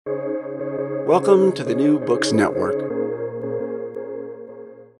Welcome to the New Books Network.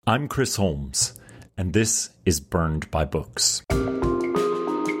 I'm Chris Holmes, and this is Burned by Books.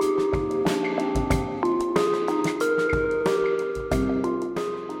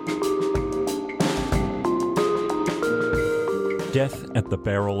 Death at the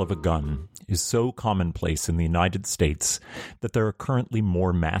barrel of a gun is so commonplace in the United States that there are currently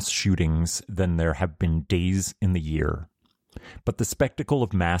more mass shootings than there have been days in the year. But the spectacle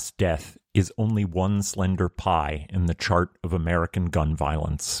of mass death is only one slender pie in the chart of American gun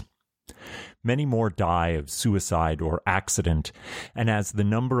violence. Many more die of suicide or accident, and as the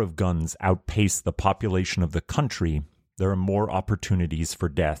number of guns outpace the population of the country, there are more opportunities for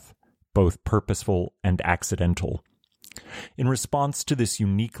death, both purposeful and accidental. In response to this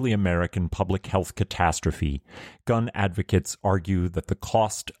uniquely American public health catastrophe, gun advocates argue that the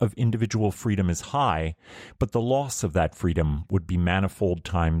cost of individual freedom is high, but the loss of that freedom would be manifold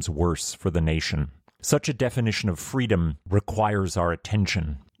times worse for the nation. Such a definition of freedom requires our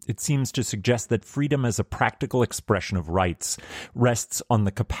attention. It seems to suggest that freedom as a practical expression of rights rests on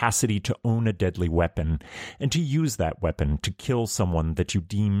the capacity to own a deadly weapon and to use that weapon to kill someone that you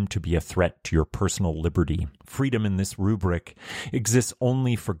deem to be a threat to your personal liberty. Freedom in this rubric exists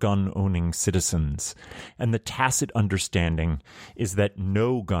only for gun-owning citizens, and the tacit understanding is that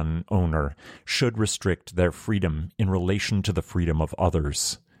no gun owner should restrict their freedom in relation to the freedom of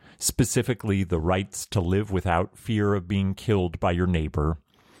others, specifically the rights to live without fear of being killed by your neighbor,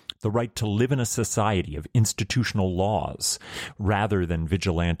 the right to live in a society of institutional laws rather than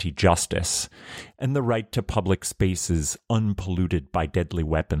vigilante justice, and the right to public spaces unpolluted by deadly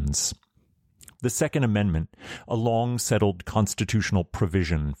weapons. The Second Amendment, a long-settled constitutional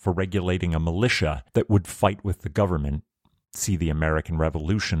provision for regulating a militia that would fight with the government, see the American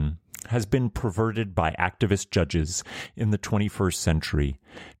Revolution, has been perverted by activist judges in the 21st century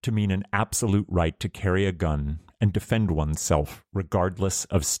to mean an absolute right to carry a gun and defend oneself regardless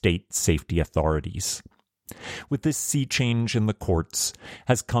of state safety authorities. With this sea change in the courts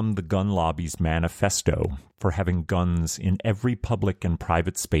has come the gun lobby's manifesto for having guns in every public and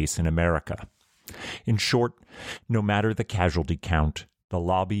private space in America. In short, no matter the casualty count, the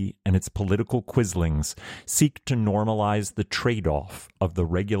lobby and its political quislings seek to normalize the trade-off of the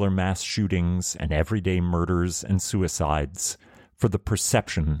regular mass shootings and everyday murders and suicides for the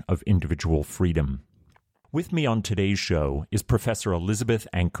perception of individual freedom. With me on today's show is Professor Elizabeth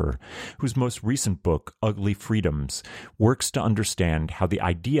Anker, whose most recent book, Ugly Freedoms, works to understand how the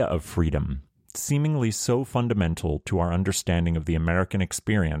idea of freedom, seemingly so fundamental to our understanding of the American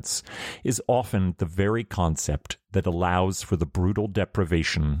experience, is often the very concept that allows for the brutal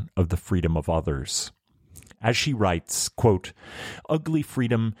deprivation of the freedom of others. As she writes, quote, "Ugly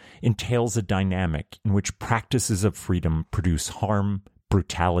freedom entails a dynamic in which practices of freedom produce harm,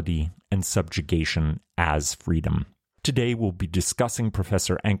 brutality, and subjugation as freedom." Today we'll be discussing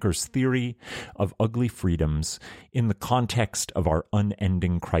Professor Anker's theory of ugly freedoms in the context of our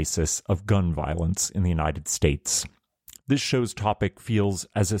unending crisis of gun violence in the United States. This show's topic feels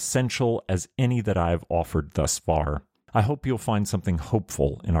as essential as any that I have offered thus far. I hope you'll find something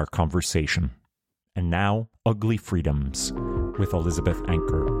hopeful in our conversation. And now, Ugly Freedoms with Elizabeth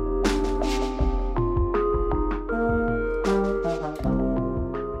Anker.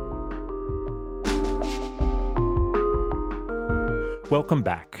 Welcome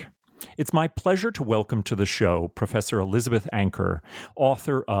back. It's my pleasure to welcome to the show Professor Elizabeth Anker,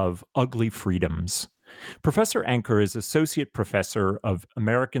 author of Ugly Freedoms. Professor Anker is Associate Professor of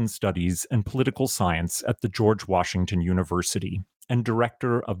American Studies and Political Science at the George Washington University and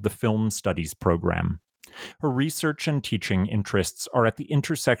Director of the Film Studies Program. Her research and teaching interests are at the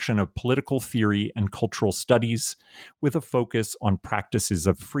intersection of political theory and cultural studies, with a focus on practices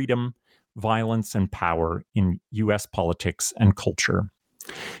of freedom, violence, and power in U.S. politics and culture.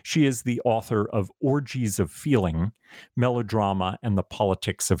 She is the author of Orgies of Feeling, Melodrama and the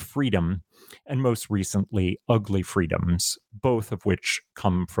Politics of Freedom, and most recently, Ugly Freedoms, both of which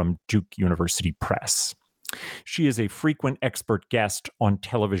come from Duke University Press. She is a frequent expert guest on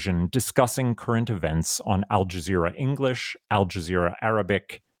television discussing current events on Al Jazeera English, Al Jazeera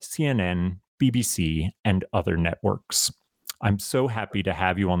Arabic, CNN, BBC, and other networks. I'm so happy to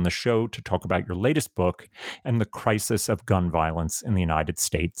have you on the show to talk about your latest book and the crisis of gun violence in the United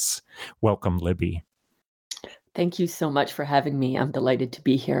States. Welcome, Libby. Thank you so much for having me. I'm delighted to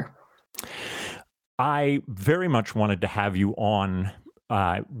be here. I very much wanted to have you on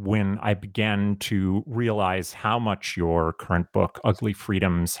when I began to realize how much your current book, Ugly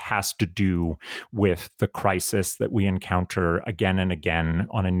Freedoms, has to do with the crisis that we encounter again and again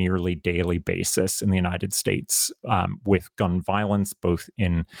on a nearly daily basis in the United States, with gun violence, both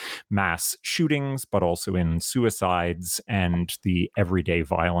in mass shootings, but also in suicides and the everyday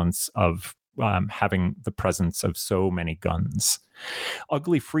violence of having the presence of so many guns.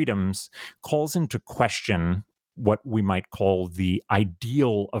 Ugly Freedoms calls into question what we might call the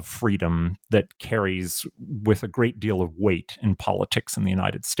ideal of freedom that carries with a great deal of weight in politics in the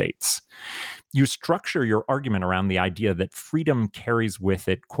United States. You structure your argument around the idea that freedom carries with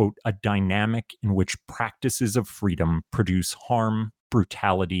it, quote, a dynamic in which practices of freedom produce harm,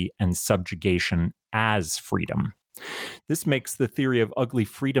 brutality, and subjugation as freedom. This makes the theory of ugly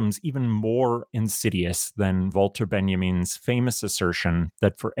freedoms even more insidious than Walter Benjamin's famous assertion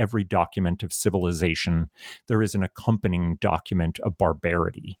that for every document of civilization, there is an accompanying document of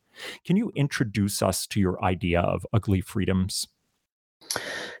barbarity. Can you introduce us to your idea of ugly freedoms?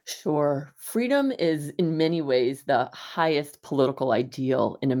 Sure. Freedom is in many ways the highest political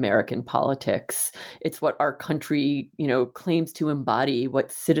ideal in American politics. It's what our country, claims to embody,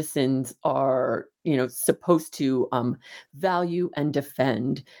 what citizens are, supposed to value and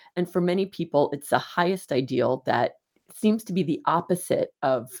defend. And for many people, it's the highest ideal that seems to be the opposite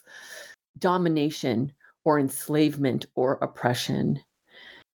of domination or enslavement or oppression.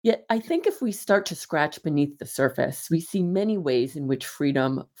 Yet, I think if we start to scratch beneath the surface, we see many ways in which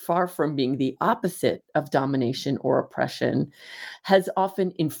freedom, far from being the opposite of domination or oppression, has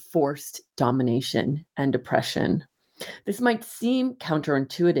often enforced domination and oppression. This might seem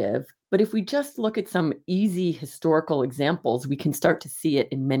counterintuitive, but if we just look at some easy historical examples, we can start to see it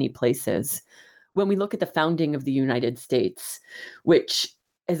in many places. When we look at the founding of the United States, which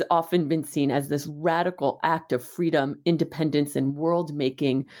has often been seen as this radical act of freedom, independence, and world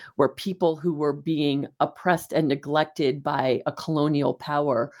making, where people who were being oppressed and neglected by a colonial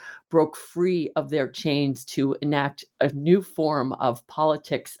power broke free of their chains to enact a new form of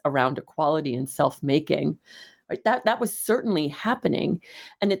politics around equality and self-making. Right? That was certainly happening.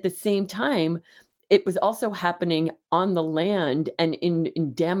 And at the same time, it was also happening on the land and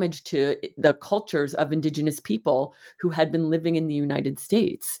in damage to the cultures of indigenous people who had been living in the United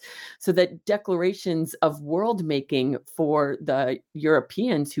States. So that declarations of world making for the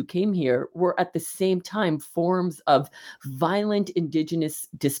Europeans who came here were at the same time forms of violent indigenous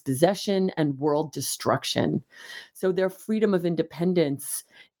dispossession and world destruction. So their freedom of independence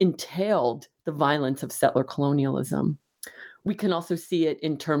entailed the violence of settler colonialism. We can also see it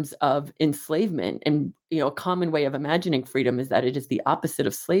in terms of enslavement. And, a common way of imagining freedom is that it is the opposite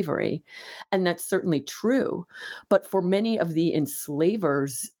of slavery. And that's certainly true. But for many of the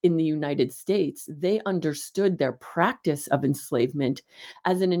enslavers in the United States, they understood their practice of enslavement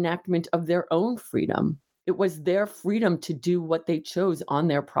as an enactment of their own freedom. It was their freedom to do what they chose on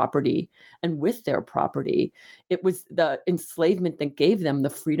their property and with their property. It was the enslavement that gave them the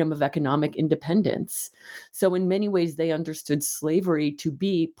freedom of economic independence. So in many ways, they understood slavery to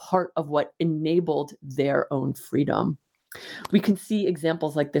be part of what enabled their own freedom. We can see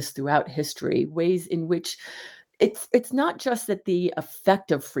examples like this throughout history, ways in which it's not just that the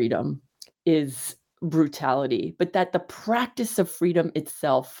effect of freedom is brutality, but that the practice of freedom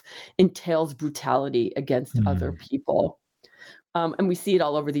itself entails brutality against other people. And we see it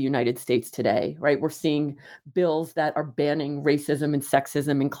all over the United States today, right? We're seeing bills that are banning racism and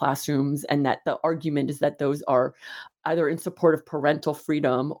sexism in classrooms, and that the argument is that those are either in support of parental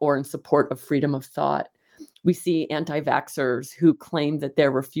freedom or in support of freedom of thought. We see anti-vaxxers who claim that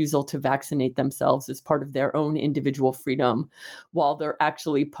their refusal to vaccinate themselves is part of their own individual freedom, while they're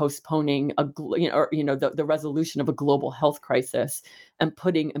actually postponing the resolution of a global health crisis and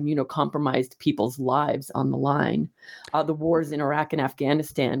putting immunocompromised people's lives on the line. The wars in Iraq and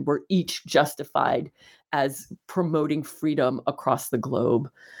Afghanistan were each justified as promoting freedom across the globe.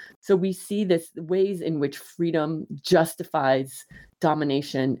 So we see this ways in which freedom justifies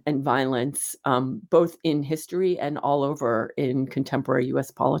domination and violence, both in history and all over in contemporary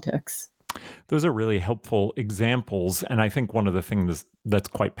U.S. politics. Those are really helpful examples. And I think one of the things that's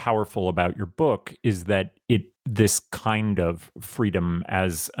quite powerful about your book is that this kind of freedom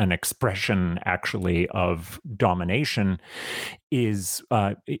as an expression actually of domination is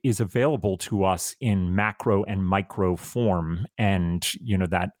available to us in macro and micro form. And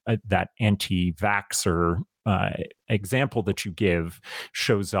that anti-vaxxer example that you give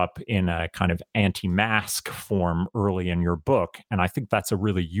shows up in a kind of anti-mask form early in your book. And I think that's a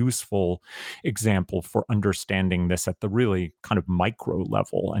really useful example for understanding this at the really kind of micro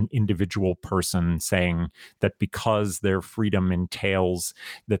level, an individual person saying that because their freedom entails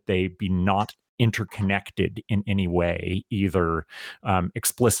that they be not interconnected in any way, either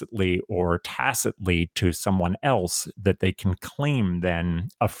explicitly or tacitly to someone else, that they can claim then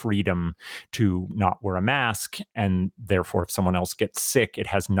a freedom to not wear a mask. And therefore, if someone else gets sick, it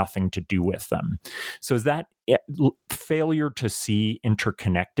has nothing to do with them. So is that failure to see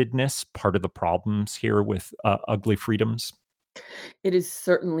interconnectedness part of the problems here with ugly freedoms? It is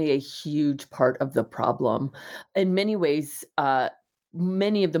certainly a huge part of the problem. In many ways,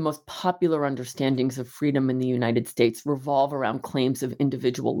 many of the most popular understandings of freedom in the United States revolve around claims of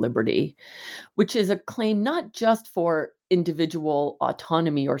individual liberty, which is a claim not just for individual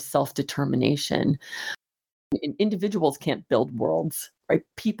autonomy or self determination. Individuals can't build worlds, right?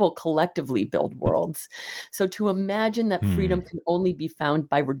 People collectively build worlds. So to imagine that freedom Hmm. can only be found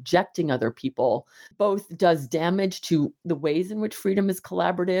by rejecting other people both does damage to the ways in which freedom is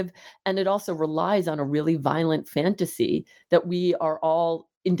collaborative, and it also relies on a really violent fantasy that we are all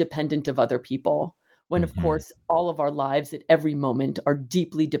independent of other people. When, of Mhm. course, all of our lives at every moment are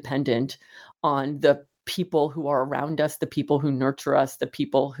deeply dependent on the people who are around us, the people who nurture us, the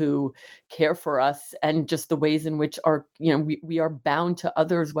people who care for us, and just the ways in which we are bound to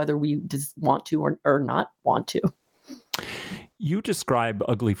others, whether we just want to or not want to. You describe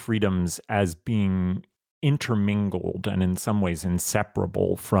ugly freedoms as being intermingled and in some ways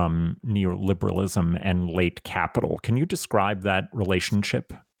inseparable from neoliberalism and late capital. Can you describe that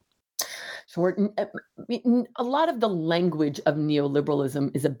relationship? Sure. A lot of the language of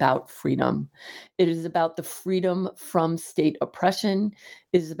neoliberalism is about freedom. It is about the freedom from state oppression.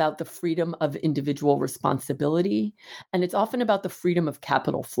 It is about the freedom of individual responsibility. And it's often about the freedom of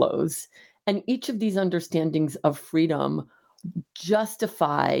capital flows. And each of these understandings of freedom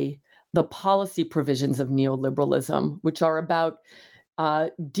justify the policy provisions of neoliberalism, which are about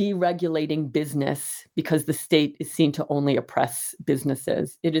deregulating business because the state is seen to only oppress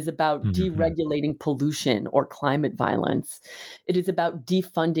businesses. It is about Mhm. deregulating pollution or climate violence. It is about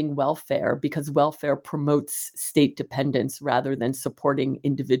defunding welfare because welfare promotes state dependence rather than supporting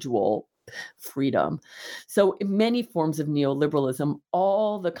individual freedom. So, in many forms of neoliberalism,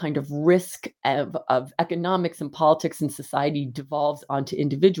 all the kind of risk of economics and politics and society devolves onto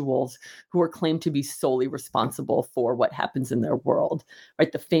individuals who are claimed to be solely responsible for what happens in their world,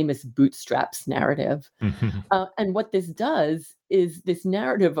 right? The famous bootstraps narrative. Mhm. And what this does is this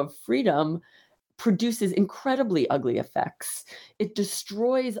narrative of freedom produces incredibly ugly effects. It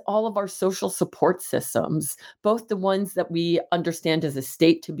destroys all of our social support systems, both the ones that we understand as a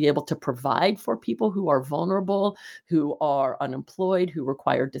state to be able to provide for people who are vulnerable, who are unemployed, who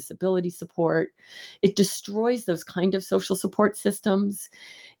require disability support. It destroys those kind of social support systems.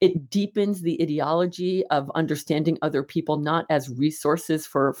 It deepens the ideology of understanding other people not as resources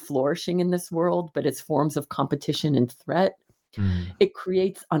for flourishing in this world, but as forms of competition and threat. Mm. It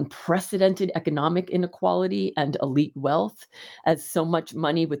creates unprecedented economic inequality and elite wealth, as so much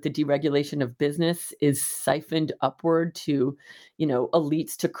money with the deregulation of business is siphoned upward to,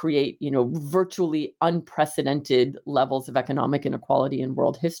 elites to create, virtually unprecedented levels of economic inequality in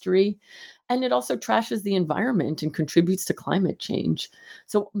world history. And it also trashes the environment and contributes to climate change.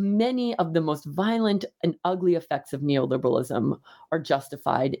 So many of the most violent and ugly effects of neoliberalism are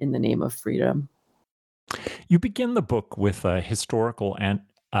justified in the name of freedom. You begin the book with a historical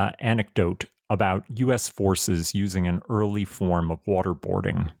anecdote about U.S. forces using an early form of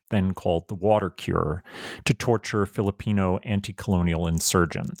waterboarding, then called the water cure, to torture Filipino anti colonial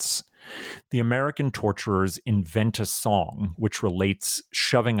insurgents. The American torturers invent a song which relates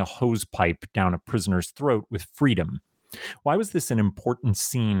shoving a hose pipe down a prisoner's throat with freedom. Why was this an important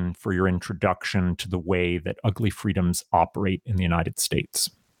scene for your introduction to the way that ugly freedoms operate in the United States?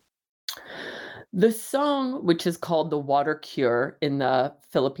 The song, which is called "The Water Cure" in the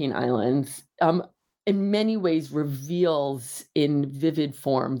Philippine Islands, in many ways reveals in vivid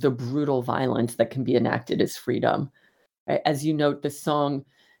form the brutal violence that can be enacted as freedom. As you note, the song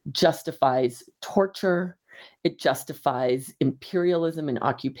justifies torture, it justifies imperialism and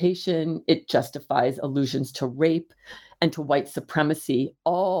occupation, it justifies allusions to rape and to white supremacy.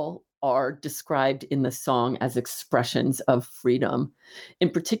 All are described in the song as expressions of freedom,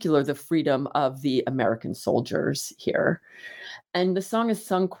 in particular, the freedom of the American soldiers here. And the song is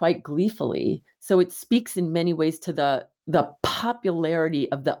sung quite gleefully. So it speaks in many ways to the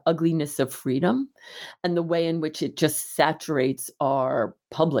popularity of the ugliness of freedom and the way in which it just saturates our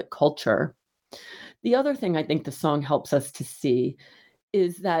public culture. The other thing I think the song helps us to see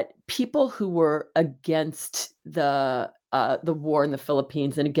is that people who were against the war in the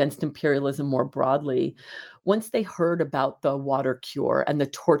Philippines and against imperialism more broadly, once they heard about the water cure and the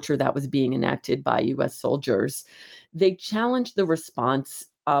torture that was being enacted by U.S. soldiers, they challenged the response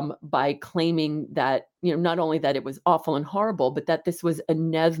by claiming that, not only that it was awful and horrible, but that this was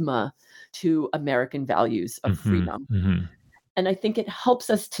anathema to American values of Hmm. freedom. Hmm. And I think it helps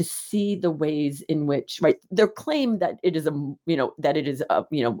us to see the ways in which, right, their claim that it is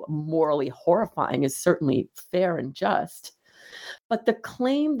morally horrifying is certainly fair and just. But the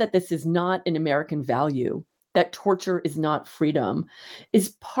claim that this is not an American value, that torture is not freedom,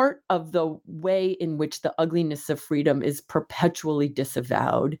 is part of the way in which the ugliness of freedom is perpetually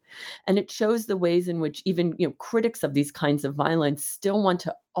disavowed. And it shows the ways in which even, critics of these kinds of violence still want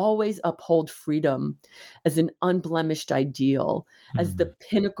to always uphold freedom as an unblemished ideal, as the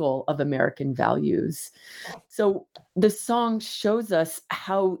pinnacle of American values. So the song shows us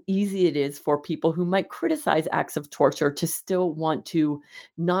how easy it is for people who might criticize acts of torture to still want to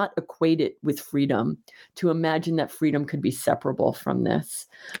not equate it with freedom, to imagine that freedom could be separable from this.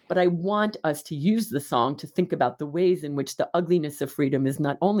 But I want us to use the song to think about the ways in which the ugliness of freedom is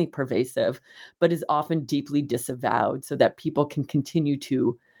not only pervasive, but is often deeply disavowed so that people can continue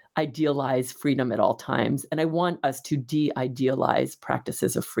to idealize freedom at all times. And I want us to de-idealize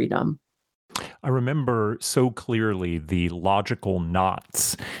practices of freedom. I remember so clearly the logical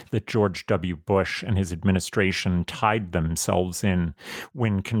knots that George W. Bush and his administration tied themselves in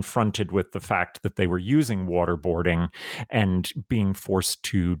when confronted with the fact that they were using waterboarding and being forced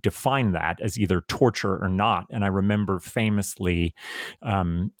to define that as either torture or not. And I remember famously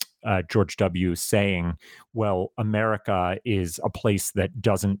George W. saying, well, America is a place that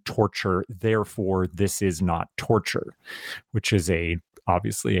doesn't torture, therefore this is not torture, which is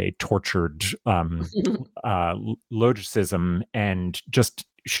obviously a tortured logicism, and just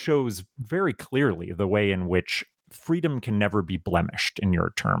shows very clearly the way in which freedom can never be blemished in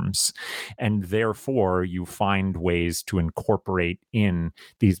your terms. And therefore, you find ways to incorporate in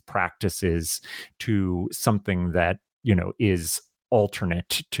these practices to something that, is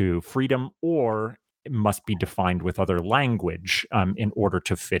alternate to freedom, or must be defined with other language in order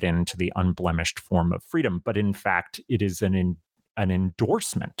to fit into the unblemished form of freedom. But in fact, it is an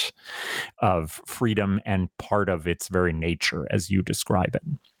endorsement of freedom and part of its very nature, as you describe it.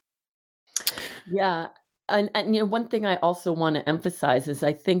 Yeah. And one thing I also want to emphasize is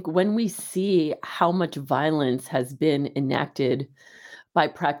I think when we see how much violence has been enacted by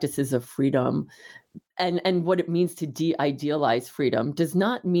practices of freedom, and what it means to de-idealize freedom does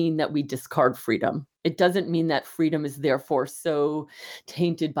not mean that we discard freedom. It doesn't mean that freedom is therefore so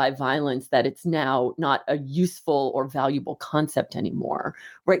tainted by violence that it's now not a useful or valuable concept anymore,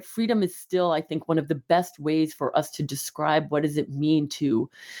 right? Freedom is still, I think, one of the best ways for us to describe what does it mean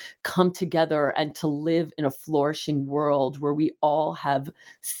to come together and to live in a flourishing world where we all have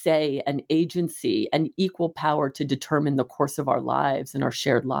say and agency and equal power to determine the course of our lives and our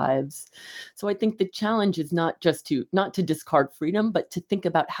shared lives. So I think the challenge is not to discard freedom, but to think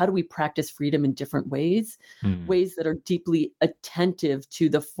about how do we practice freedom in different ways, ways that are deeply attentive to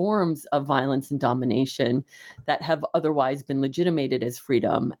the forms of violence and domination that have otherwise been legitimated as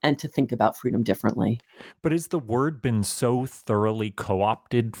freedom, and to think about freedom differently. But has the word been so thoroughly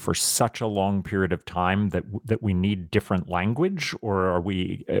co-opted for such a long period of time that we need different language, or are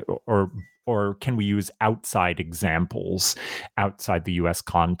we, or can we use outside examples outside the U.S.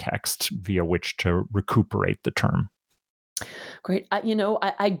 context via which to recuperate the term? Great.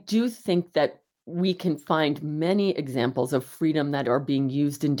 I do think that we can find many examples of freedom that are being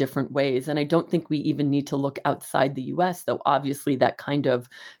used in different ways. And I don't think we even need to look outside the US, though obviously that kind of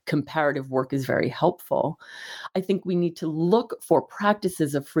comparative work is very helpful. I think we need to look for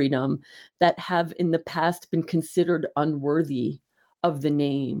practices of freedom that have in the past been considered unworthy of the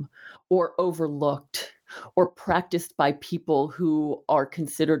name, or overlooked, or practiced by people who are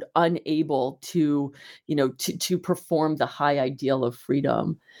considered unable to perform the high ideal of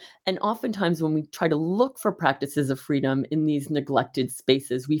freedom. And oftentimes when we try to look for practices of freedom in these neglected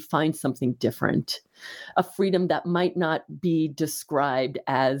spaces, we find something different. A freedom that might not be described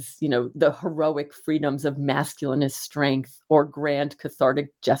as, the heroic freedoms of masculinist strength or grand cathartic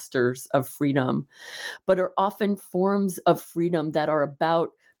gestures of freedom, but are often forms of freedom that are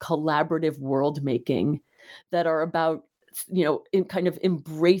about collaborative world making, that are about, in kind of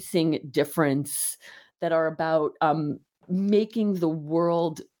embracing difference, that are about making the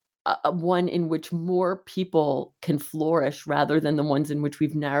world one in which more people can flourish rather than the ones in which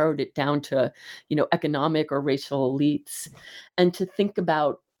we've narrowed it down to, economic or racial elites. And to think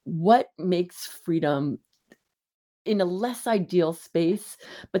about what makes freedom in a less ideal space,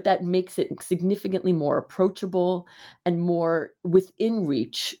 but that makes it significantly more approachable and more within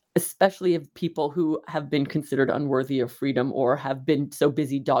reach, especially of people who have been considered unworthy of freedom or have been so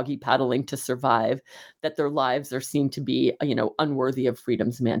busy doggy paddling to survive that their lives are seen to be, unworthy of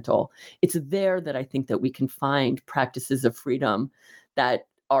freedom's mantle. It's there that I think that we can find practices of freedom that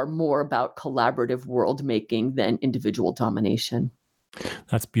are more about collaborative world making than individual domination.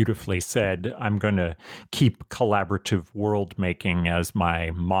 That's beautifully said. I'm going to keep collaborative world making as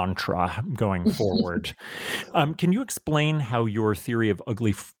my mantra going forward. Can you explain how your theory of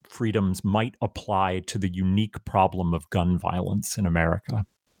ugly freedoms might apply to the unique problem of gun violence in America?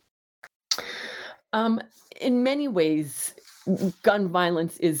 In many ways, gun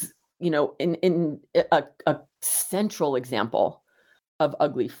violence is, in a central example of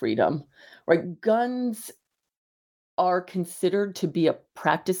ugly freedom, right? Guns are considered to be a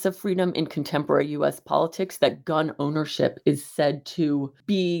practice of freedom in contemporary US politics, that gun ownership is said to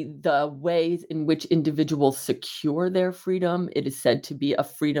be the ways in which individuals secure their freedom. It is said to be a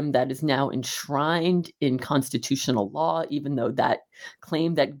freedom that is now enshrined in constitutional law, even though that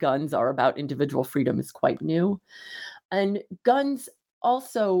claim that guns are about individual freedom is quite new. And guns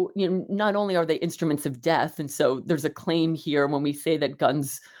also, not only are they instruments of death, and so there's a claim here when we say that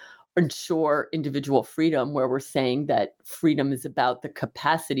guns ensure individual freedom, where we're saying that freedom is about the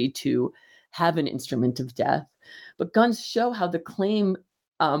capacity to have an instrument of death. But guns show how the claim,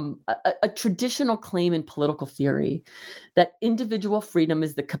 a traditional claim in political theory, that individual freedom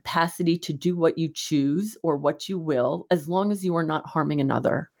is the capacity to do what you choose or what you will, as long as you are not harming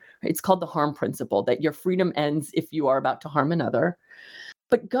another. It's called the harm principle, that your freedom ends if you are about to harm another.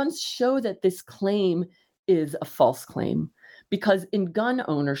 But guns show that this claim is a false claim, because in gun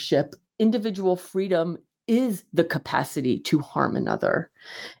ownership, individual freedom is the capacity to harm another.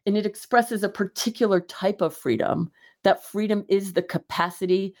 And it expresses a particular type of freedom. That freedom is the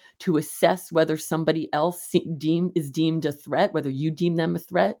capacity to assess whether somebody else is deemed a threat, whether you deem them a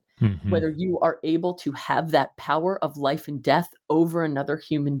threat, whether you are able to have that power of life and death over another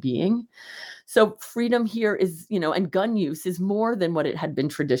human being. So freedom here is, and gun use is more than what it had been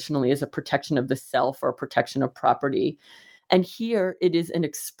traditionally as a protection of the self or a protection of property. And here it is an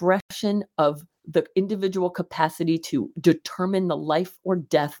expression of the individual capacity to determine the life or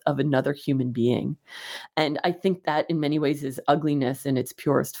death of another human being. And I think that in many ways is ugliness in its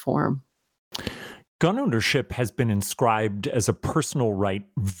purest form. Gun ownership has been inscribed as a personal right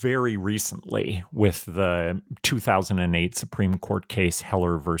very recently with the 2008 Supreme Court case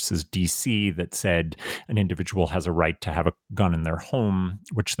Heller versus DC that said an individual has a right to have a gun in their home,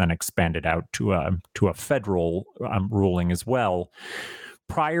 which then expanded out to a federal ruling as well.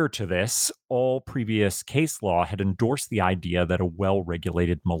 Prior to this, all previous case law had endorsed the idea that a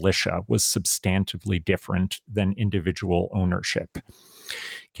well-regulated militia was substantively different than individual ownership.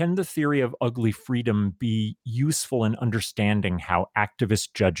 Can the theory of ugly freedom be useful in understanding how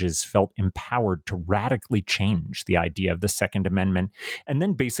activist judges felt empowered to radically change the idea of the Second Amendment and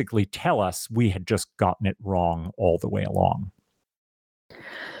then basically tell us we had just gotten it wrong all the way along?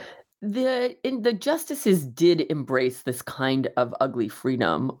 The justices did embrace this kind of ugly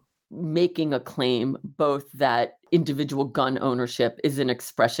freedom, making a claim both that individual gun ownership is an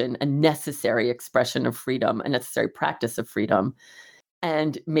expression, a necessary expression of freedom, a necessary practice of freedom,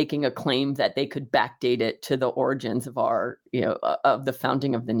 and making a claim that they could backdate it to the origins of of the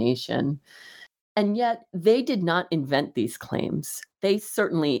founding of the nation. And yet they did not invent these claims. They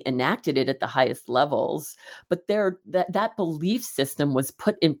certainly enacted it at the highest levels, but that belief system was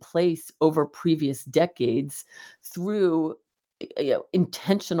put in place over previous decades through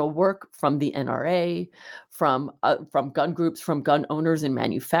intentional work from the NRA, from gun groups, from gun owners and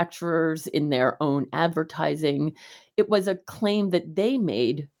manufacturers in their own advertising. It was a claim that they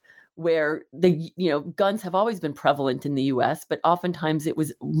made, where guns have always been prevalent in the US, but oftentimes it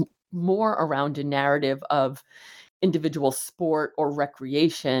was more around a narrative of individual sport or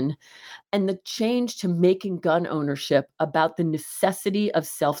recreation. And the change to making gun ownership about the necessity of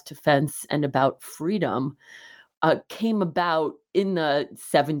self-defense and about freedom came about in the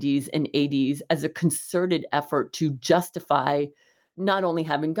 70s and 80s as a concerted effort to justify not only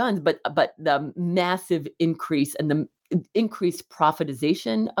having guns, but the massive increase and the increased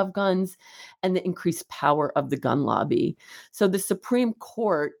profitization of guns and the increased power of the gun lobby. So the Supreme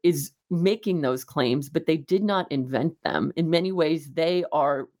Court is making those claims, but they did not invent them. In many ways, they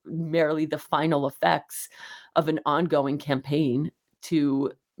are merely the final effects of an ongoing campaign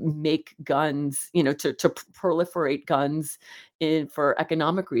to make guns, to proliferate guns for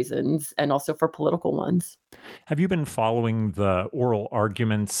economic reasons and also for political ones. Have you been following the oral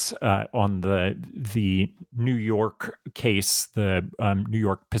arguments on the New York case, the New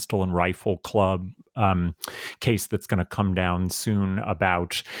York Pistol and Rifle Club case that's going to come down soon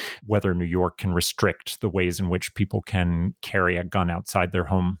about whether New York can restrict the ways in which people can carry a gun outside their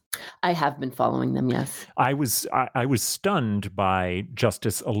home? I have been following them, yes. I was stunned by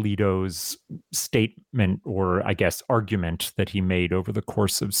Justice Alito's statement, or I guess argument, that he made over the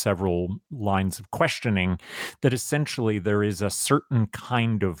course of several lines of questioning, that essentially there is a certain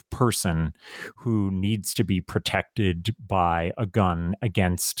kind of person who needs to be protected by a gun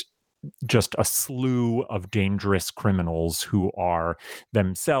against just a slew of dangerous criminals who are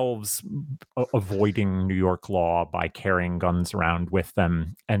themselves avoiding New York law by carrying guns around with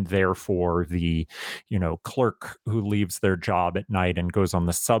them. And therefore, the, clerk who leaves their job at night and goes on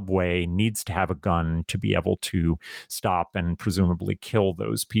the subway needs to have a gun to be able to stop and presumably kill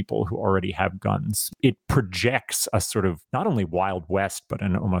those people who already have guns. It projects a sort of not only Wild West, but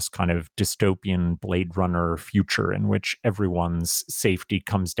an almost kind of dystopian Blade Runner future in which everyone's safety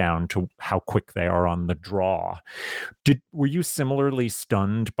comes down to how quick they are on the draw. Were you similarly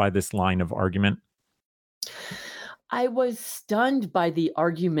stunned by this line of argument? I was stunned by the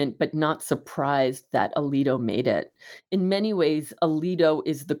argument, but not surprised that Alito made it. In many ways, Alito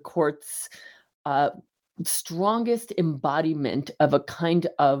is the court's strongest embodiment of a kind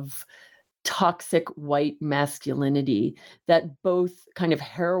of toxic white masculinity that both kind of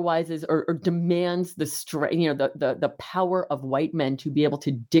heroizes or demands the power of white men to be able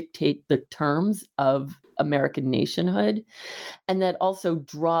to dictate the terms of American nationhood, and that also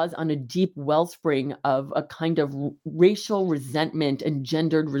draws on a deep wellspring of a kind of racial resentment and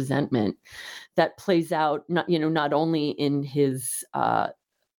gendered resentment that plays out not only in his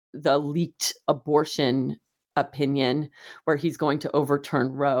the leaked abortion opinion, where he's going to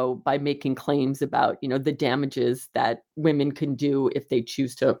overturn Roe by making claims about, the damages that women can do if they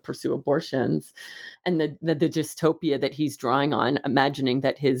choose to pursue abortions, and the dystopia that he's drawing on, imagining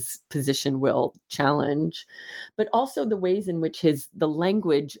that his position will challenge, but also the ways in which the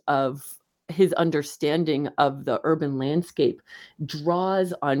language of his understanding of the urban landscape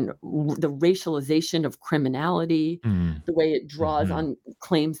draws on the racialization of criminality, the way it draws on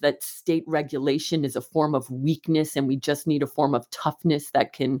claims that state regulation is a form of weakness and we just need a form of toughness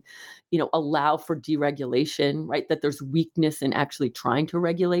that can, allow for deregulation, right? That there's weakness in actually trying to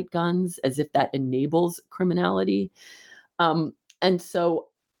regulate guns as if that enables criminality. And so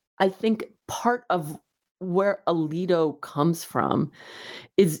I think part of where Alito comes from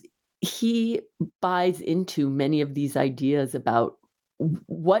is he buys into many of these ideas about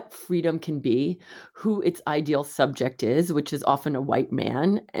what freedom can be, who its ideal subject is, which is often a white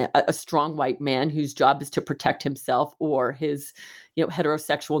man, a strong white man whose job is to protect himself or his,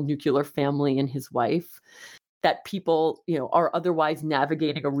 heterosexual nuclear family and his wife. That people, are otherwise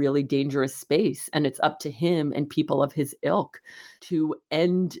navigating a really dangerous space. And it's up to him and people of his ilk to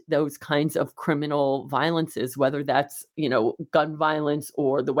end those kinds of criminal violences, whether that's, gun violence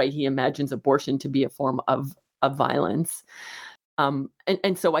or the way he imagines abortion to be a form of violence.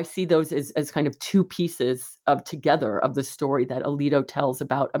 And so I see those as kind of two pieces of the story that Alito tells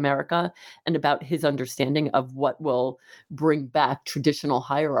about America and about his understanding of what will bring back traditional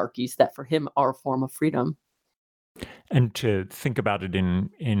hierarchies that for him are a form of freedom. And to think about it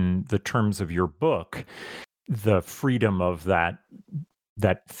in the terms of your book, the freedom of that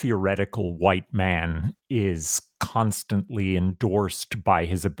theoretical white man is constantly endorsed by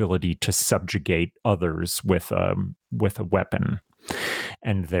his ability to subjugate others with a weapon,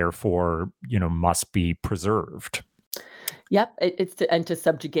 and therefore, must be preserved. Yep, it's to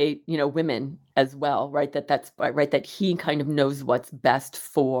subjugate, women as well, right? That's right. That he kind of knows what's best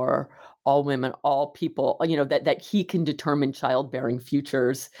for all women, all people, that he can determine childbearing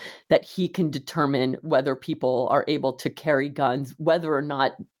futures, that he can determine whether people are able to carry guns, whether or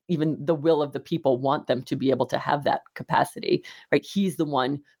not even the will of the people want them to be able to have that capacity, right? He's the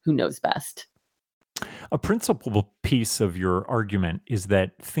one who knows best. A principal piece of your argument is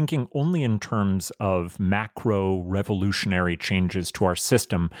that thinking only in terms of macro revolutionary changes to our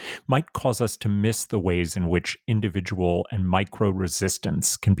system might cause us to miss the ways in which individual and micro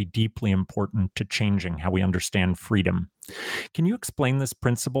resistance can be deeply important to changing how we understand freedom. Can you explain this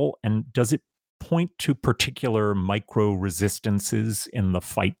principle, and does it point to particular micro resistances in the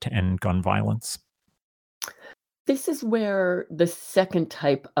fight to end gun violence? This is where the second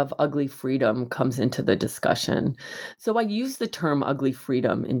type of ugly freedom comes into the discussion. So I use the term ugly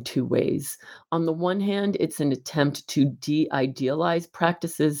freedom in two ways. On the one hand, it's an attempt to de-idealize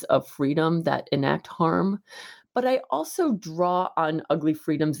practices of freedom that enact harm, But I also draw on ugly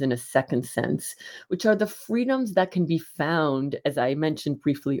freedoms in a second sense, which are the freedoms that can be found, as I mentioned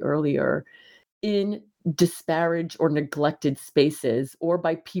briefly earlier, in disparaged or neglected spaces or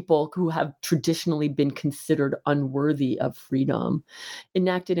by people who have traditionally been considered unworthy of freedom,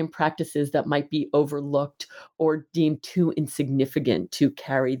 enacted in practices that might be overlooked or deemed too insignificant to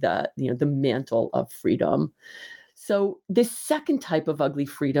carry the mantle of freedom. So this second type of ugly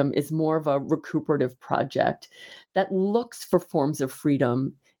freedom is more of a recuperative project that looks for forms of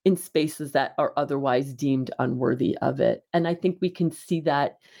freedom in spaces that are otherwise deemed unworthy of it. And I think we can see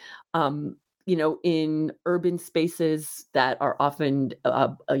that um, in urban spaces that are often,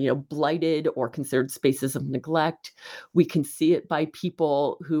 blighted or considered spaces of neglect. We can see it by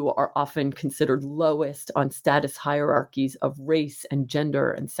people who are often considered lowest on status hierarchies of race and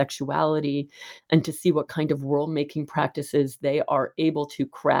gender and sexuality, and to see what kind of world-making practices they are able to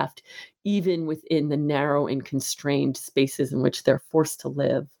craft, even within the narrow and constrained spaces in which they're forced to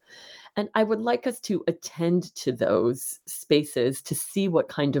live. And I would like us to attend to those spaces to see what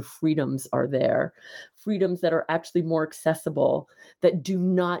kind of freedoms are there, freedoms that are actually more accessible, that do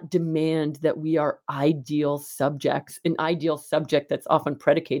not demand that we are ideal subjects, an ideal subject that's often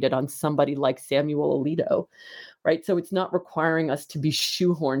predicated on somebody like Samuel Alito, right? So it's not requiring us to be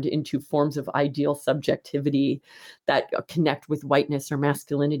shoehorned into forms of ideal subjectivity that connect with whiteness or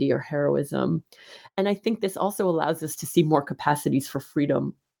masculinity or heroism. And I think this also allows us to see more capacities for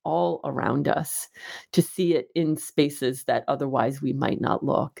freedom all around us, to see it in spaces that otherwise we might not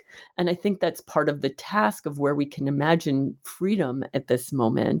look. And I think that's part of the task of where we can imagine freedom at this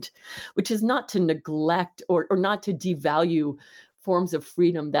moment, which is not to neglect or not to devalue forms of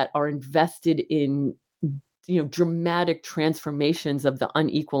freedom that are invested in dramatic transformations of the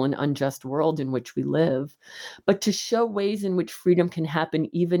unequal and unjust world in which we live, but to show ways in which freedom can happen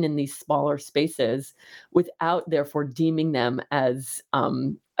even in these smaller spaces without therefore deeming them as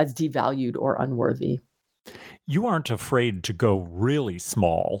devalued or unworthy. You aren't afraid to go really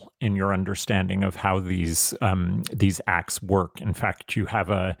small in your understanding of how these acts work. In fact, you have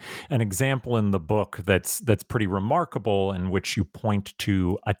an example in the book that's pretty remarkable, in which you point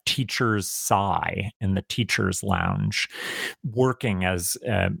to a teacher's sigh in the teacher's lounge, working as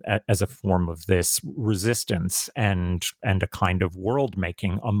a form of this resistance and a kind of world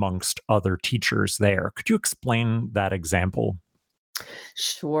making amongst other teachers there. Could you explain that example?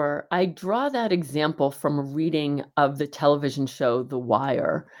 Sure. I draw that example from a reading of the television show The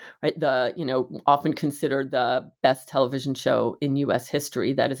Wire, right? Often considered the best television show in US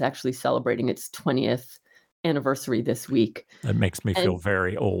history, that is actually celebrating its 20th anniversary this week. That makes me feel And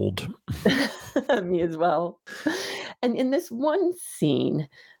very old. me as well. And in this one scene,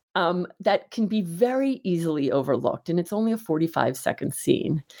 that can be very easily overlooked, and it's only a 45-second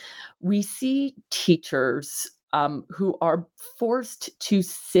scene, we see teachers who are forced to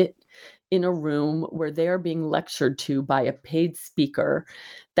sit in a room where they are being lectured to by a paid speaker,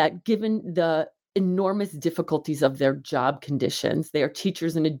 that given the enormous difficulties of their job conditions, they are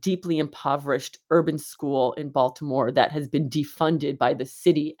teachers in a deeply impoverished urban school in Baltimore that has been defunded by the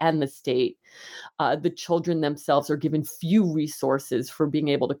city and the state. The children themselves are given few resources for being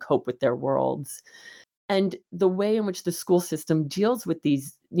able to cope with their worlds. And the way in which the school system deals with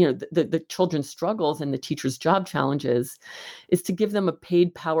these, the children's struggles and the teachers' job challenges, is to give them a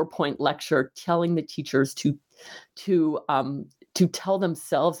paid PowerPoint lecture telling the teachers to tell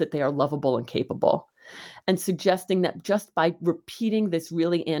themselves that they are lovable and capable, and suggesting that just by repeating this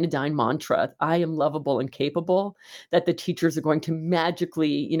really anodyne mantra, I am lovable and capable, that the teachers are going to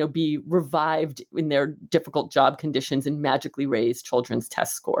magically, be revived in their difficult job conditions and magically raise children's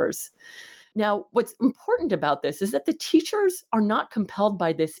test scores. Now, what's important about this is that the teachers are not compelled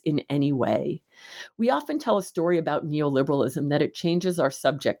by this in any way. We often tell a story about neoliberalism, that it changes our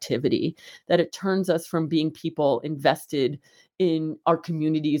subjectivity, that it turns us from being people invested in our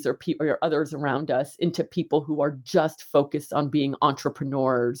communities or others around us into people who are just focused on being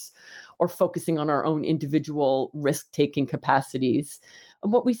entrepreneurs or focusing on our own individual risk-taking capacities.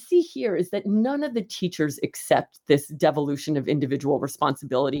 And what we see here is that none of the teachers accept this devolution of individual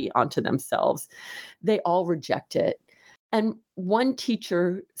responsibility onto themselves. They all reject it. And one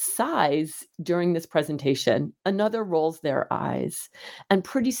teacher sighs during this presentation, another rolls their eyes. And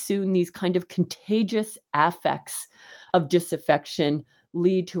pretty soon, these kind of contagious affects of disaffection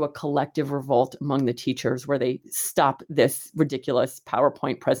lead to a collective revolt among the teachers, where they stop this ridiculous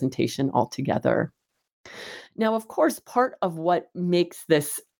PowerPoint presentation altogether. Now, of course, part of what makes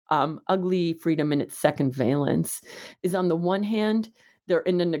this ugly freedom in its second valence is, on the one hand, they're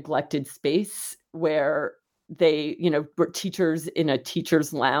in a neglected space where they, were teachers in a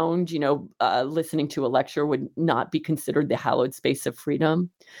teacher's lounge, listening to a lecture would not be considered the hallowed space of freedom.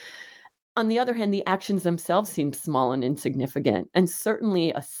 On the other hand, the actions themselves seem small and insignificant. And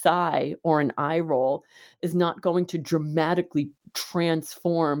certainly a sigh or an eye roll is not going to dramatically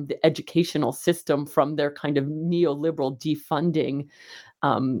transform the educational system from their kind of neoliberal defunding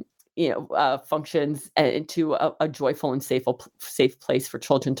functions into a joyful and safe place for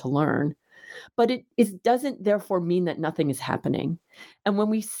children to learn. But it doesn't therefore mean that nothing is happening. And when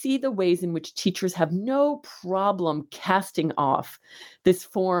we see the ways in which teachers have no problem casting off this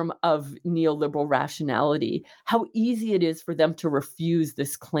form of neoliberal rationality, how easy it is for them to refuse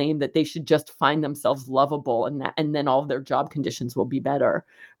this claim that they should just find themselves lovable and then all of their job conditions will be better,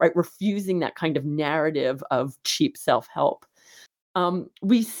 right? Refusing that kind of narrative of cheap self-help.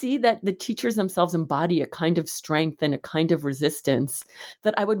 We see that the teachers themselves embody a kind of strength and a kind of resistance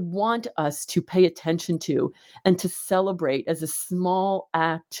that I would want us to pay attention to and to celebrate as a small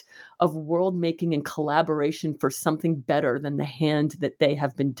act of world making and collaboration for something better than the hand that they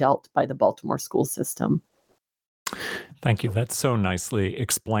have been dealt by the Baltimore school system. Thank you. That's so nicely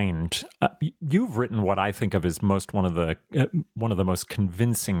explained. You've written what I think of as one of the most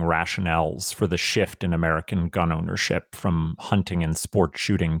convincing rationales for the shift in American gun ownership from hunting and sport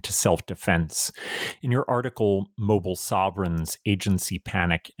shooting to self-defense. In your article, Mobile Sovereigns, Agency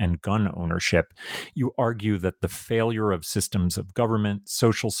Panic, and Gun Ownership, you argue that the failure of systems of government,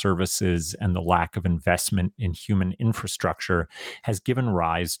 social services, and the lack of investment in human infrastructure has given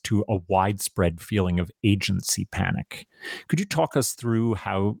rise to a widespread feeling of agency panic. Could you talk us through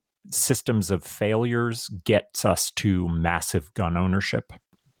how systems of failures gets us to massive gun ownership?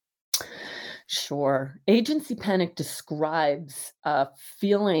 Sure. Agency panic describes a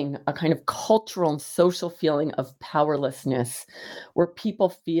feeling, a kind of cultural and social feeling of powerlessness, where people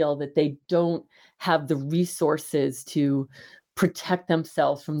feel that they don't have the resources to protect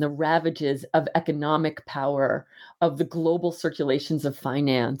themselves from the ravages of economic power, of the global circulations of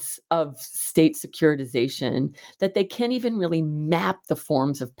finance, of state securitization, that they can't even really map the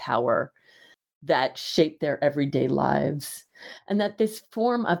forms of power that shape their everyday lives. And that this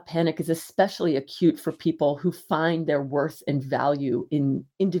form of panic is especially acute for people who find their worth and value in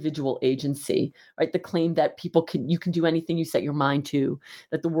individual agency, right? The claim that you can do anything you set your mind to,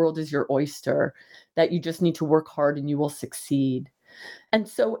 that the world is your oyster, that you just need to work hard and you will succeed. And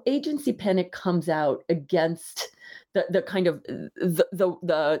so agency panic comes out against the kind of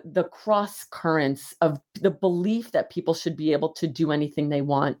the cross currents of the belief that people should be able to do anything they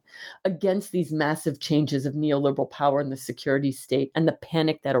want, against these massive changes of neoliberal power in the security state and the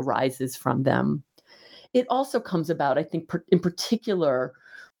panic that arises from them. It also comes about, I think, in particular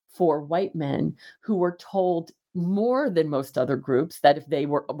for white men who were told more than most other groups that if they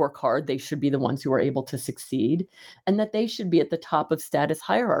work hard, they should be the ones who are able to succeed, and that they should be at the top of status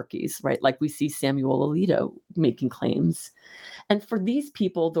hierarchies, right? Like we see Samuel Alito making claims. And for these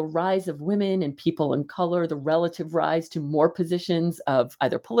people, the rise of women and people in color, the relative rise to more positions of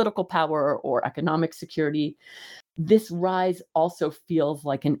either political power or economic security, this rise also feels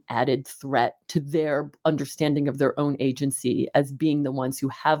like an added threat to their understanding of their own agency as being the ones who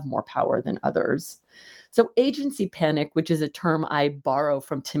have more power than others. So agency panic, which is a term I borrow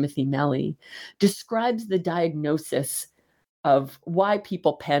from Timothy Melly, describes the diagnosis of why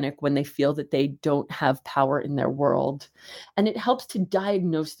people panic when they feel that they don't have power in their world. And it helps to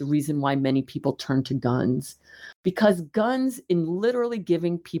diagnose the reason why many people turn to guns. Because guns, in literally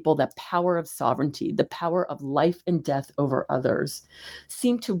giving people the power of sovereignty, the power of life and death over others,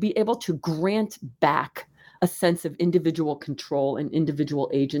 seem to be able to grant back a sense of individual control and individual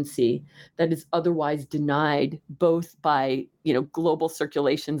agency that is otherwise denied both by, global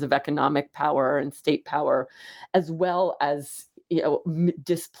circulations of economic power and state power, as well as,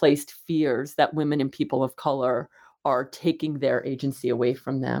 displaced fears that women and people of color are taking their agency away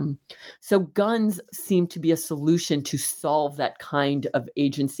from them. So guns seem to be a solution to solve that kind of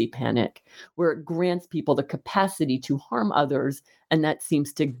agency panic, where it grants people the capacity to harm others, and that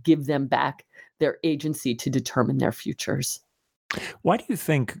seems to give them back their agency to determine their futures. Why do you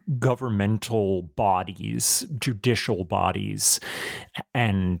think governmental bodies, judicial bodies,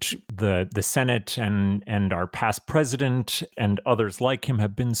 and the Senate and our past president and others like him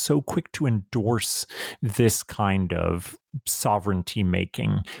have been so quick to endorse this kind of sovereignty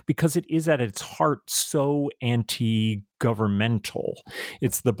making, because it is at its heart so anti-governmental.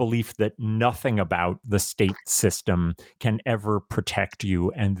 It's the belief that nothing about the state system can ever protect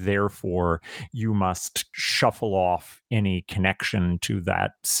you, and therefore you must shuffle off any connection to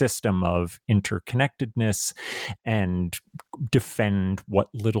that system of interconnectedness and defend what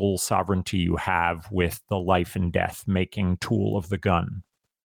little sovereignty you have with the life and death making tool of the gun.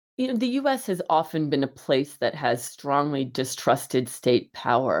 The US has often been a place that has strongly distrusted state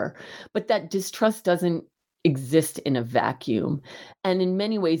power, but that distrust doesn't exist in a vacuum. And in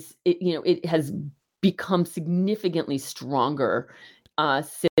many ways, it has become significantly stronger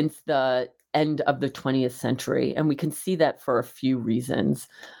since the end of the 20th century. And we can see that for a few reasons.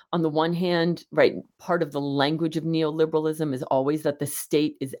 On the one hand, right, part of the language of neoliberalism is always that the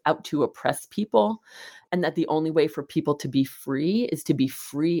state is out to oppress people, and that the only way for people to be free is to be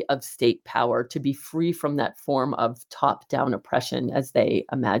free of state power, to be free from that form of top-down oppression as they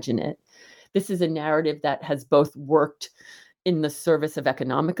imagine it. This is a narrative that has both worked in the service of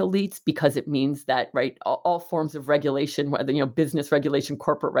economic elites, because it means that, right, all forms of regulation, whether, business regulation,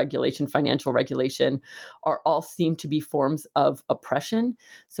 corporate regulation, financial regulation, are all seen to be forms of oppression.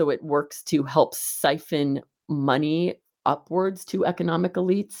 So it works to help siphon money upwards to economic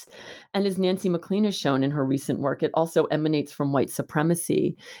elites. And as Nancy MacLean has shown in her recent work, it also emanates from white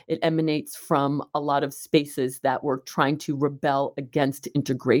supremacy. It emanates from a lot of spaces that were trying to rebel against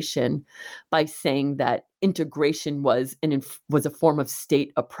integration by saying that integration was a form of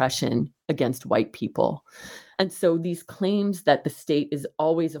state oppression against white people. And so these claims that the state is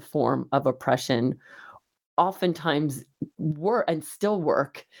always a form of oppression oftentimes were and still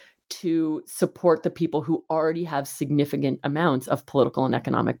work to support the people who already have significant amounts of political and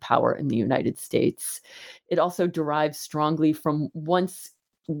economic power in the United States. It also derives strongly from once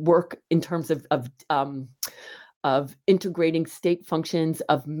work in terms of integrating state functions,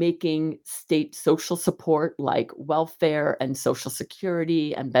 of making state social support like welfare and social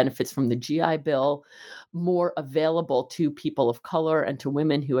security and benefits from the GI Bill more available to people of color and to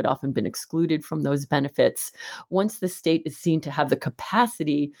women who had often been excluded from those benefits. Once the state is seen to have the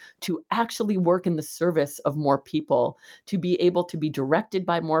capacity to actually work in the service of more people, to be able to be directed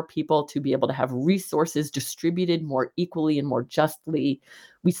by more people, to be able to have resources distributed more equally and more justly,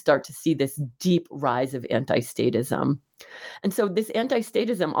 we start to see this deep rise of anti-statism. And so this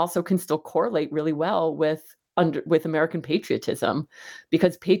anti-statism also can still correlate really well with American patriotism,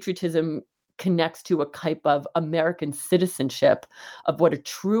 because patriotism connects to a type of American citizenship of what a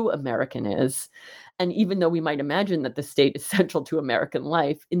true American is. And even though we might imagine that the state is central to American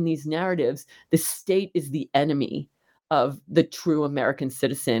life, in these narratives, the state is the enemy of the true American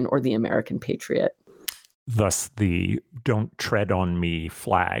citizen or the American patriot. Thus, the "Don't Tread on Me"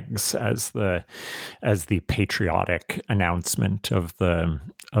 flags as the patriotic announcement of the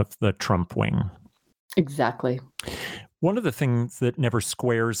Trump wing. Exactly. One of the things that never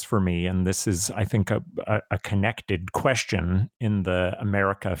squares for me, and this is, I think, a connected question in the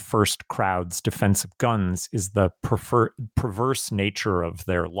America First crowd's defense of guns, is the perverse nature of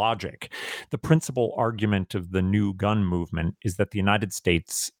their logic. The principal argument of the new gun movement is that the United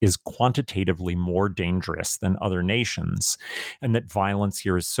States is quantitatively more dangerous than other nations, and that violence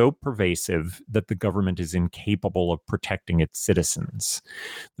here is so pervasive that the government is incapable of protecting its citizens.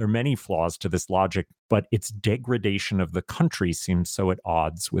 There are many flaws to this logic, but its degradation of the country seems so at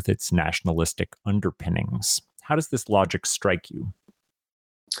odds with its nationalistic underpinnings. How does this logic strike you?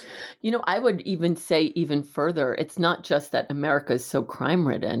 I would even say even further, it's not just that America is so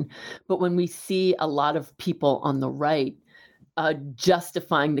crime-ridden, but when we see a lot of people on the right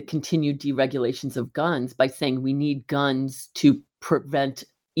justifying the continued deregulations of guns by saying we need guns to prevent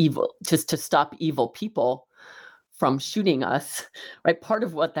evil, just to stop evil people from shooting us, right? Part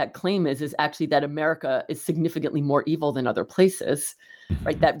of what that claim is actually that America is significantly more evil than other places,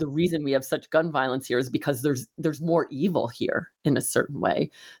 right? That the reason we have such gun violence here is because there's more evil here in a certain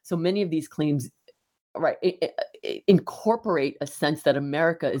way. So many of these claims, right, incorporate a sense that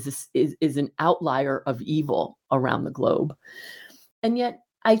America is an outlier of evil around the globe. And yet,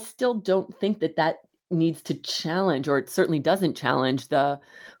 I still don't think that needs to challenge, or it certainly doesn't challenge, the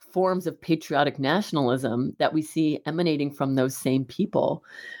forms of patriotic nationalism that we see emanating from those same people,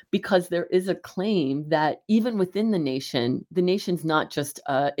 because there is a claim that even within the nation's not just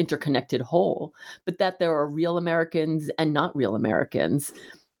an interconnected whole, but that there are real Americans and not real Americans,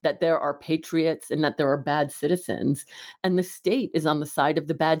 that there are patriots and that there are bad citizens. And the state is on the side of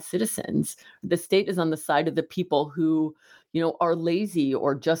the bad citizens. The state is on the side of the people who, are lazy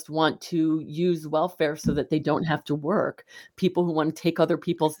or just want to use welfare so that they don't have to work, people who want to take other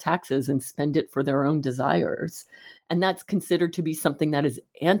people's taxes and spend it for their own desires. And that's considered to be something that is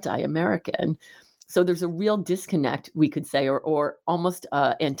anti-American. So there's a real disconnect, we could say, or almost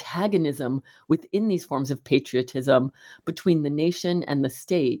antagonism within these forms of patriotism between the nation and the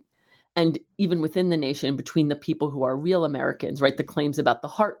state. And even within the nation, between the people who are real Americans, right? The claims about the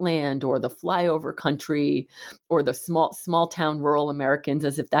heartland or the flyover country or the small town rural Americans,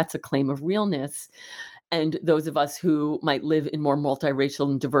 as if that's a claim of realness. And those of us who might live in more multiracial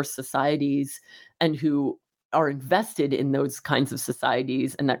and diverse societies and who are invested in those kinds of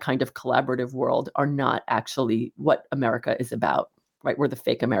societies and that kind of collaborative world are not actually what America is about, right? We're the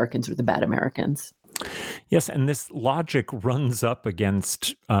fake Americans or the bad Americans. Yes, and this logic runs up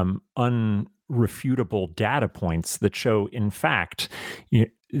against unrefutable data points that show, in fact,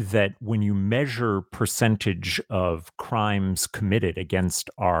 that when you measure percentage of crimes committed against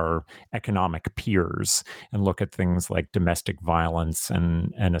our economic peers and look at things like domestic violence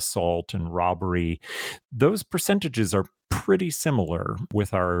and assault and robbery, those percentages are pretty similar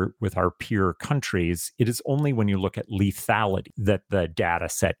with our peer countries. It is only when you look at lethality that the data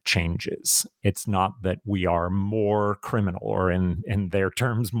set changes. It's not that we are more criminal or in their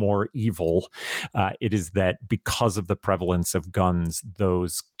terms more evil. It is that because of the prevalence of guns,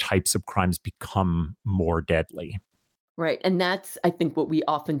 those types of crimes become more deadly. Right. And that's, I think, what we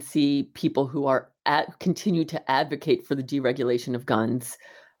often see people who are continue to advocate for the deregulation of guns.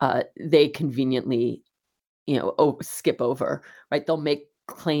 They conveniently skip over, right? They'll make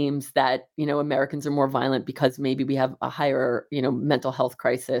claims that, Americans are more violent because maybe we have a higher, mental health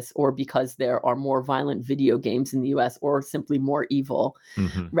crisis, or because there are more violent video games in the US, or simply more evil,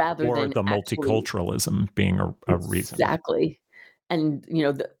 rather or than the multiculturalism being a reason. Exactly. And,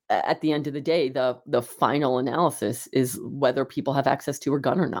 at the end of the day, the final analysis is whether people have access to a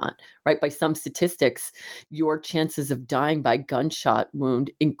gun or not, right? By some statistics, your chances of dying by gunshot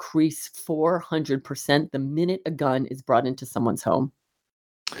wound increase 400% the minute a gun is brought into someone's home.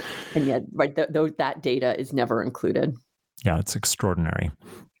 And yet, right, that data is never included. Yeah, it's extraordinary.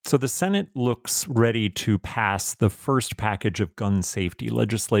 So the Senate looks ready to pass the first package of gun safety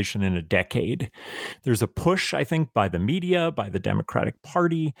legislation in a decade. There's a push, I think, by the media, by the Democratic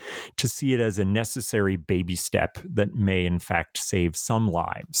Party, to see it as a necessary baby step that may, in fact, save some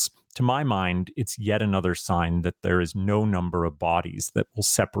lives. To my mind, it's yet another sign that there is no number of bodies that will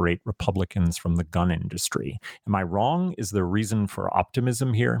separate Republicans from the gun industry. Am I wrong? Is there reason for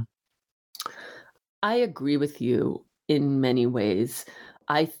optimism here? I agree with you in many ways.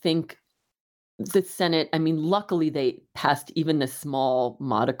 I think the Senate, luckily they passed even the small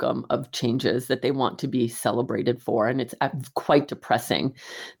modicum of changes that they want to be celebrated for. And it's quite depressing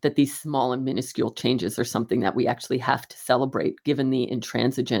that these small and minuscule changes are something that we actually have to celebrate, given the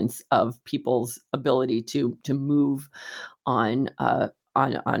intransigence of people's ability to move on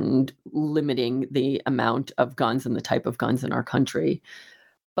limiting the amount of guns and the type of guns in our country.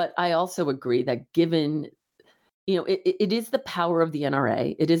 But I also agree that given it is the power of the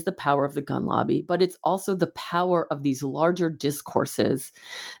NRA, it is the power of the gun lobby, but it's also the power of these larger discourses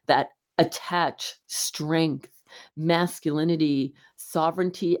that attach strength, masculinity,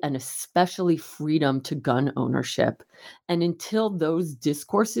 sovereignty, and especially freedom to gun ownership. And until those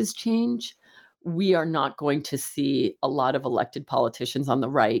discourses change, we are not going to see a lot of elected politicians on the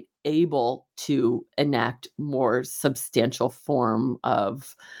right able to enact more substantial form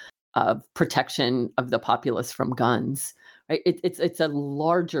of protection of the populace from guns. Right? It's a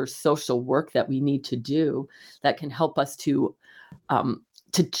larger social work that we need to do that can help us to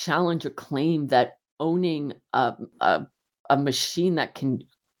challenge a claim that owning a machine that can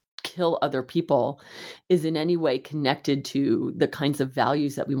kill other people is in any way connected to the kinds of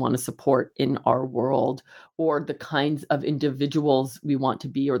values that we want to support in our world, or the kinds of individuals we want to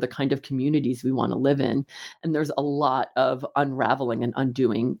be, or the kind of communities we want to live in. And there's a lot of unraveling and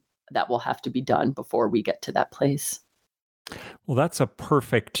undoing that will have to be done before we get to that place. Well, that's a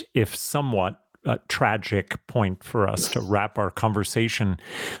perfect, if somewhat tragic point for us to wrap our conversation.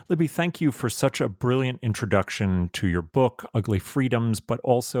 Libby, thank you for such a brilliant introduction to your book, Ugly Freedoms, but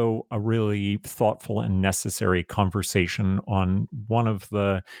also a really thoughtful and necessary conversation on one of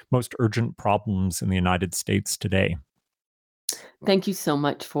the most urgent problems in the United States today. Thank you so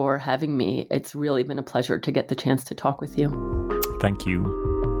much for having me. It's really been a pleasure to get the chance to talk with you. Thank you.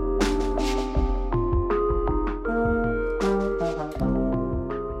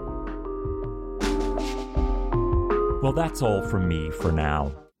 Well, that's all from me for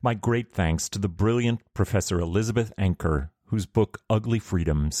now. My great thanks to the brilliant Professor Elizabeth Enker, whose book Ugly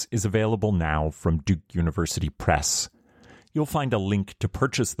Freedoms is available now from Duke University Press. You'll find a link to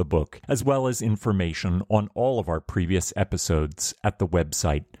purchase the book, as well as information on all of our previous episodes at the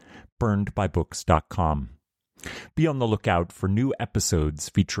website burnedbybooks.com. Be on the lookout for new episodes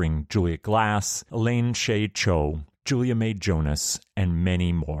featuring Julia Glass, Elaine Shea Cho, Julia May Jonas, and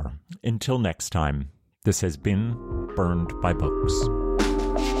many more. Until next time, this has been Burned by Books.